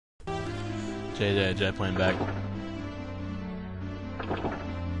JetPlane back.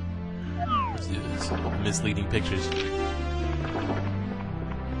 Let's do this. Misleading pictures.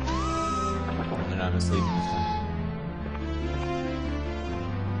 They're not misleading this time.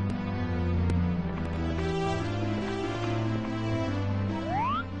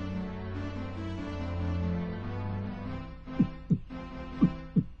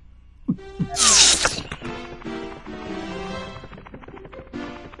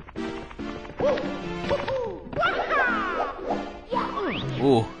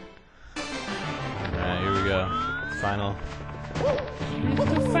 Ooh. Alright, here we go. Final.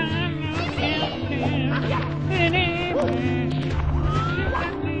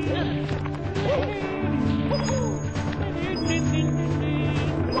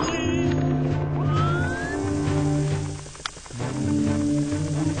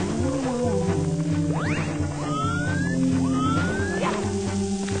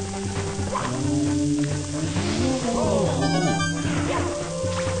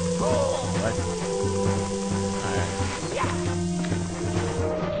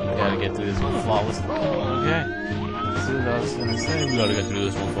 Get through this one flawlessly. Okay. That's what I was gonna say. We gotta get through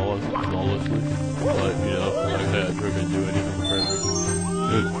this one flawlessly. But, you know, like that, we're gonna do anything perfect.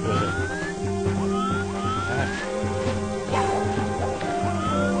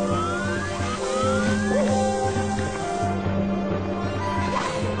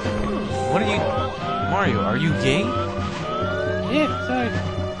 What are you... Mario, are you gay? Yeah, sorry.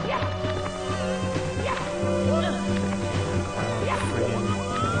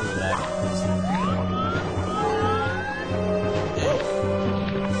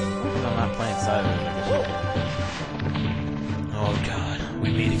 Oh God, we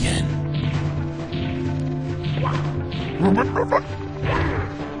meet again.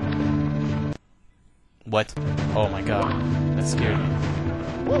 What? Oh my God, that scared me.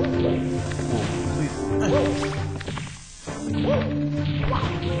 Ooh, please.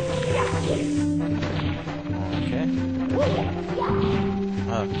 Okay.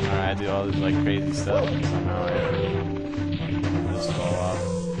 Oh, alright, I do all this like crazy stuff and somehow I just fall off.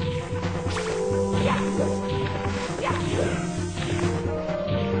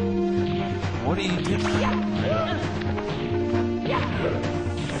 What are you doing?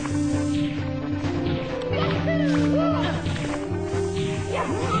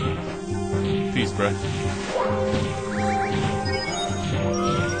 Peace, bro.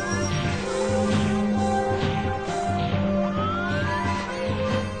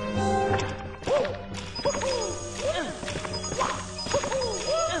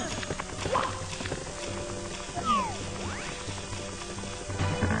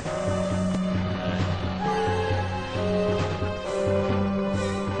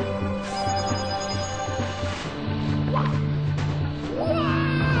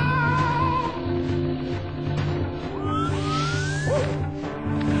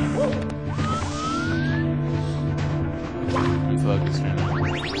 Focus right now.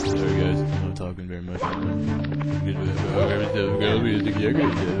 Sorry guys, I'm not talking very much.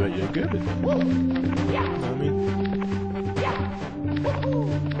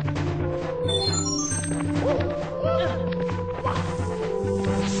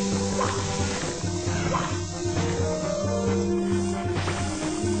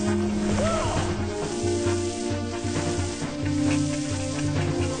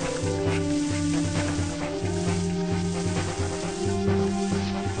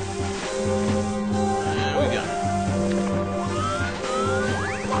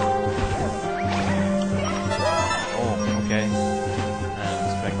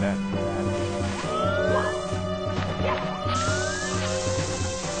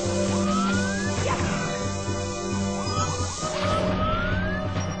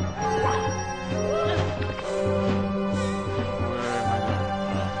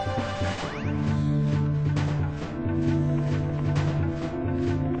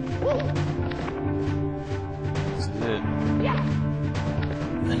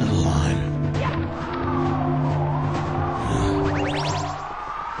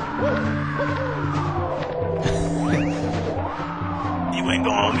 You ain't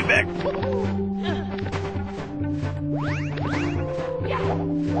gonna hold me back. I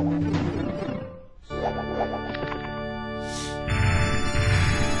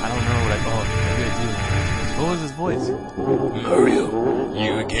don't know what I thought. Maybe I do. What was his voice? Mario,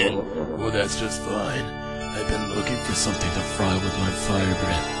 you again? Well, that's just fine. I've been looking for something to fry with my fire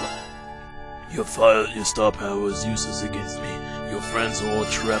breath. Your star power is useless against me. Your friends are all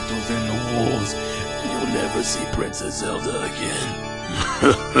trapped within the walls. You'll never see Princess Zelda again. Oh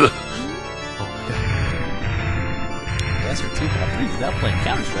my God. That's her too. I'm pretty that playing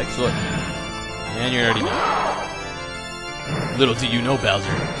Counter-Strike, so And you're already done. Little do you know,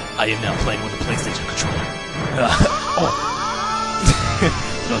 Bowser, I am now playing with a PlayStation controller. Oh.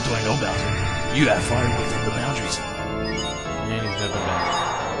 Little do I know, Bowser, you have fired within the boundaries. And he's never back.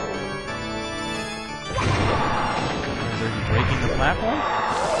 Are you breaking the platform?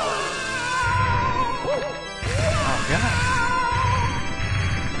 Oh, God.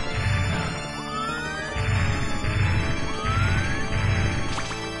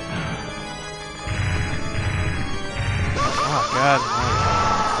 Oh, God. Oh,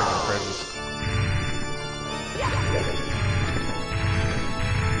 freaking precious.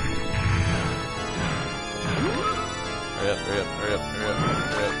 Hurry up, hurry up, hurry up, hurry up,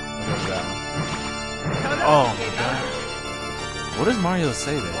 hurry up. What was that one? Oh, my God. What does Mario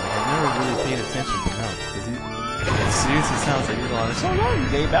say there? Like, I never really paid attention to him. Does he... It seriously sounds like he's going, so long,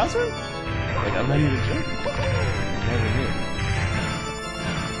 Dave Bowser? Like, I'm not even joking. I never knew.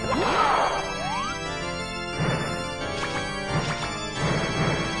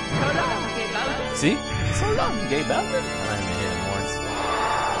 See? So long, Dave Bowser? I'm not even hit him once.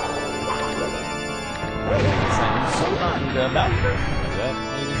 Saying, so long, Bowser? Like that,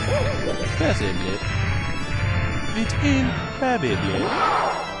 maybe? Possibly. It's improbably,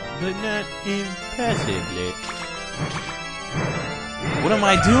 but not impossibly. What am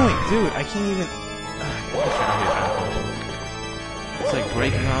I doing? Dude, I can't even... It's like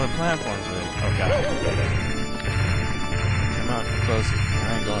breaking all the platforms. Like, oh, God. Come on, closer.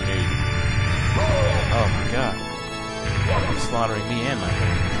 I ain't going near you. Oh, my God. You're slaughtering me and my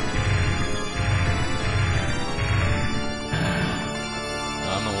family.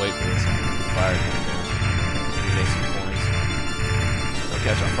 I'm gonna wait for this fire to finish. Get some points. Don't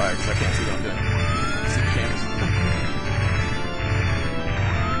catch on fire because I can't see what I'm doing. See the cameras.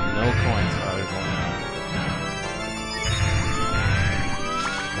 No coins while they're going out.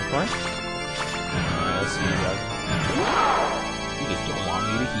 No coins? Alright, let's see you guys. You just don't want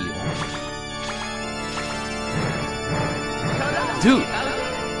me to heal. Dude!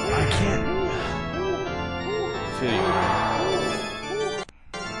 I can't feel you, man.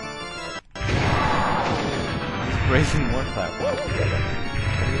 Breaking more platforms.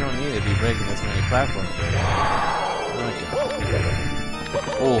 You don't need to be breaking this many platforms. Okay.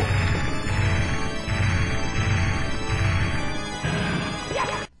 Oh.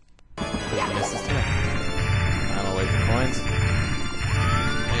 This is tough. I'm gonna wait for coins.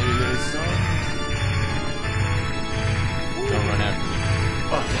 Maybe there's some. Don't run after me.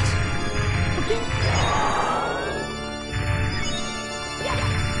 Oh, yes. Okay.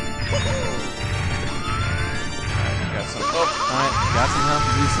 Oh, alright, got some help,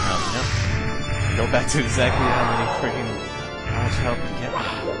 use some help, yep. Go back to exactly how much help you get.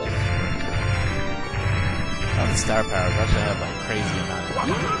 Oh, the star powers, I should have like crazy amount of help,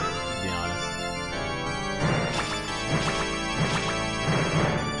 to be honest.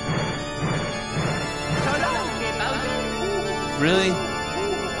 Really?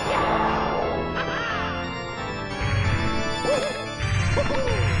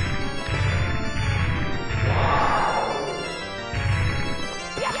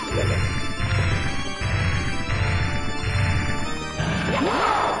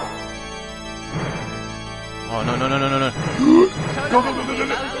 Oh, no, no, no, no, no, no. Go, go, go, go, go,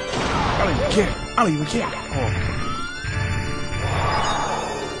 go. I don't even care. I don't even care. Oh.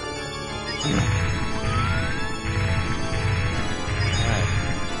 Alright.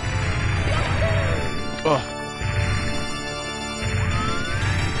 Oh.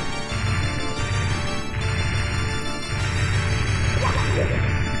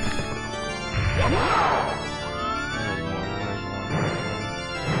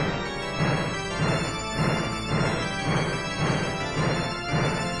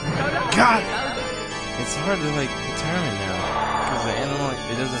 God! It's hard to like determine now because the analog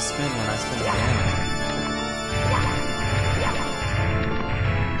it doesn't spin when I spin the analog.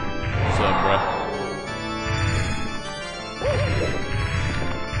 What's up, bro?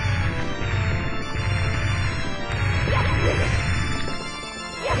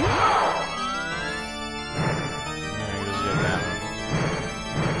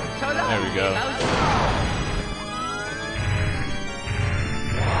 There we go.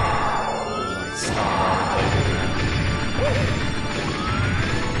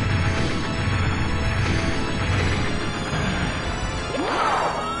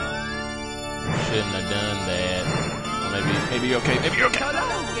 Shouldn't have done that. Well, maybe you're okay. Maybe you're okay.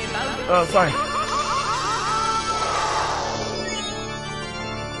 Oh, sorry.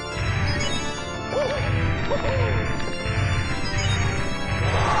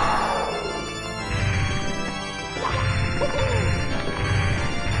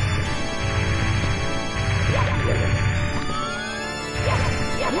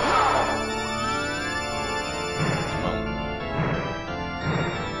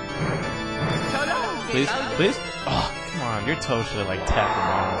 please. Oh, come on. Your toe should have, like, tapped the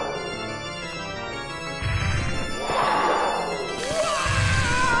bottom.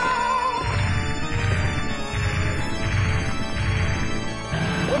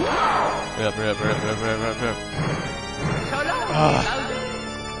 Rip. Oh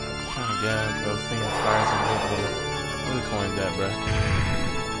my god, those things fire some big little. What the coin's that, bro?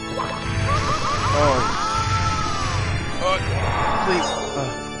 Oh, please.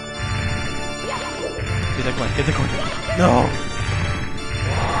 Get that coin. No!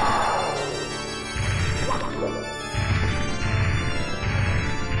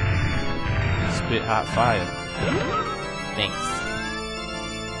 Spit hot fire. Thanks.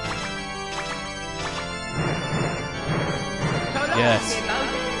 Yes.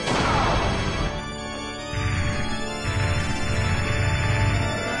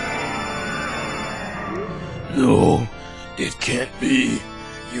 No, it can't be.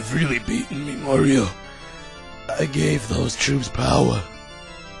 You've really beaten me, Mario. I gave those troops power,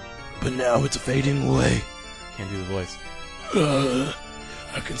 but now it's fading away. Can't do the voice.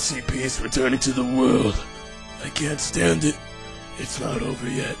 I can see peace returning to the world. I can't stand it. It's not over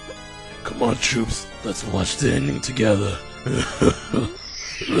yet. Come on, troops. Let's watch the ending together.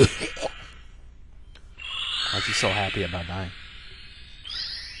 Aren't you so happy about dying?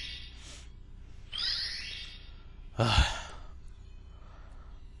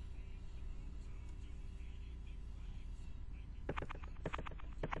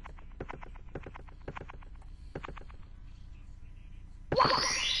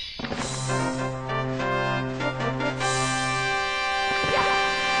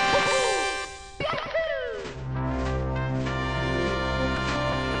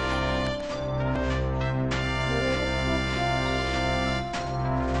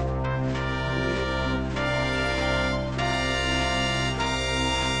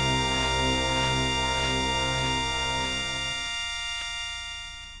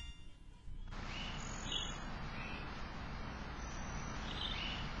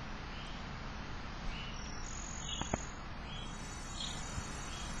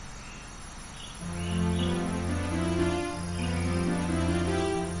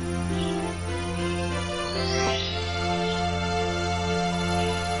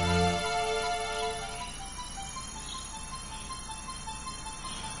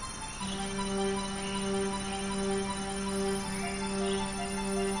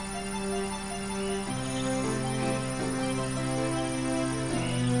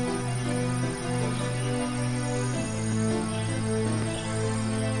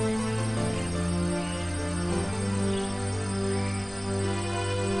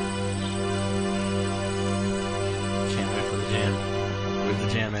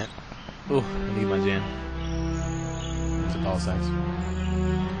 Oh, I need my jam. It's a ball size.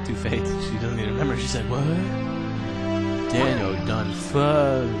 Too fake. She doesn't even remember. She said, what? Daniel done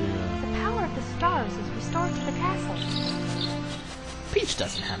fun. The power of the stars is restored to the castle. Peach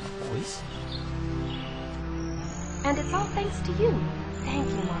doesn't have a voice. And it's all thanks to you. Thank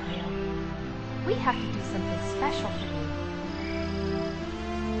you, Mario. We have to do something special for you.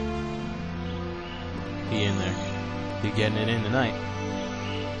 He in there. He getting it in tonight.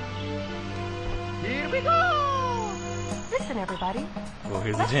 Here we go! Listen, everybody. Well,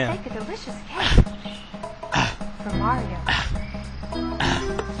 here's Let's the jam. make a delicious cake for Mario.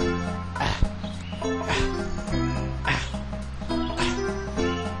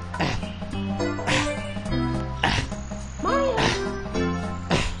 Mario!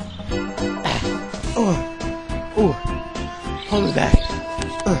 Oh, hold me back.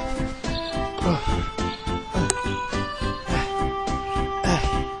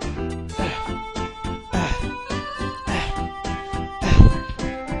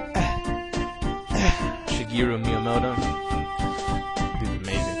 Shigeru Miyamoto. He's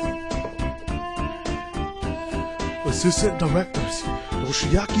amazing. Assistant directors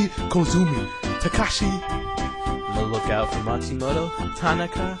Yoshiaki Kozumi, Takashi. On the lookout for Matsumoto,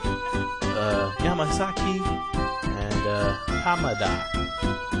 Tanaka, Yamasaki, and Hamada.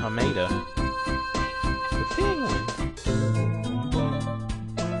 The penguin.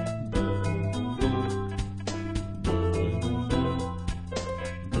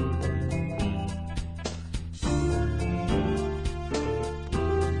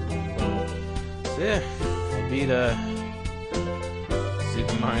 Yeah, I beat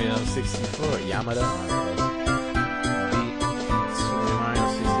Super Mario 64, Yamada. Beat Super Mario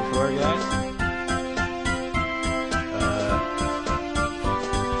 64, guys.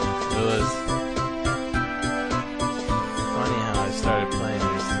 It was funny how I started playing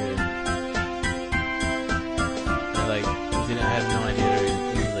this too. I have no idea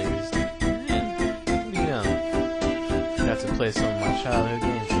what he was like, and, you know. play some of my childhood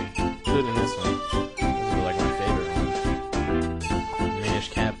games, including this one. This is like my favorite one. Minish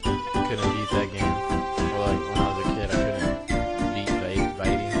Cap, couldn't beat that game. Or like when I was a kid, I couldn't beat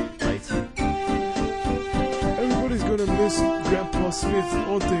bites. Everybody's gonna miss Grandpa Smith,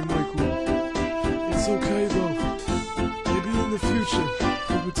 aren't they, Michael? It's okay though. Maybe in the future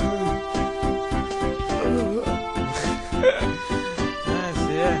he'll return. Nice,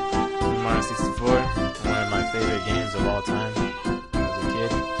 yeah. Super Mario 64, one of my favorite games of all time as a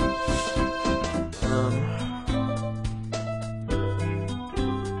kid.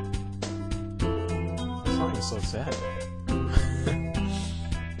 The song is so sad.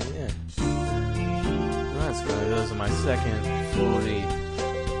 Yeah. That's good. Those are my second fully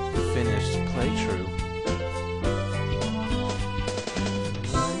finished playthrough.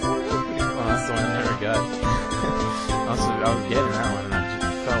 Oh, that's the one I never got. Also, I was getting that one and I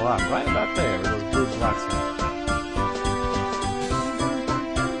just fell off right about there where those blue blocks are.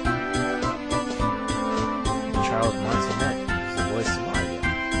 Charles Martinet is the voice of Mario.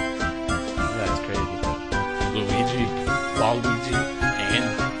 That's crazy. Luigi, Waluigi, and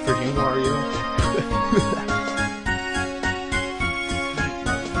freaking Mario.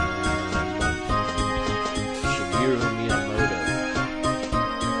 Shigeru Miyamoto.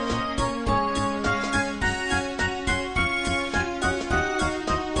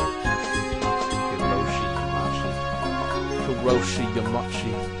 Hiroshi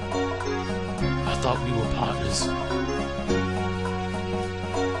Yamachi. I thought we were partners.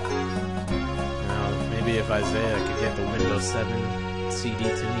 Now, maybe if Isaiah could get the Windows 7 CD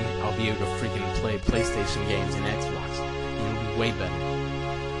to me, I'll be able to freaking play PlayStation games and Xbox. It'll be way better.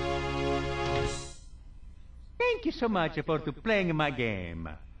 Thank you so much for playing my game.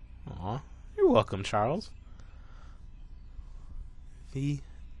 Aw, you're welcome, Charles. The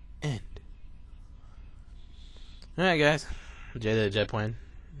end. Alright, guys. JetPlane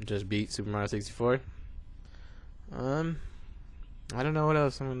just beat Super Mario 64. I don't know what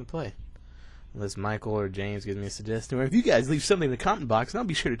else I'm going to play. Unless Michael or James gives me a suggestion. Or if you guys leave something in the comment box, and I'll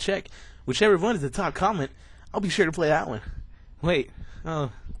be sure to check. Whichever one is the top comment, I'll be sure to play that one. Wait.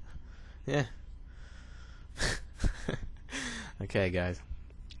 Oh. Yeah. Okay, guys.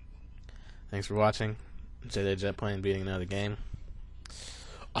 Thanks for watching. JetPlane beating another game.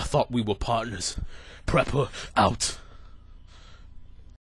 I thought we were partners. Prepper out.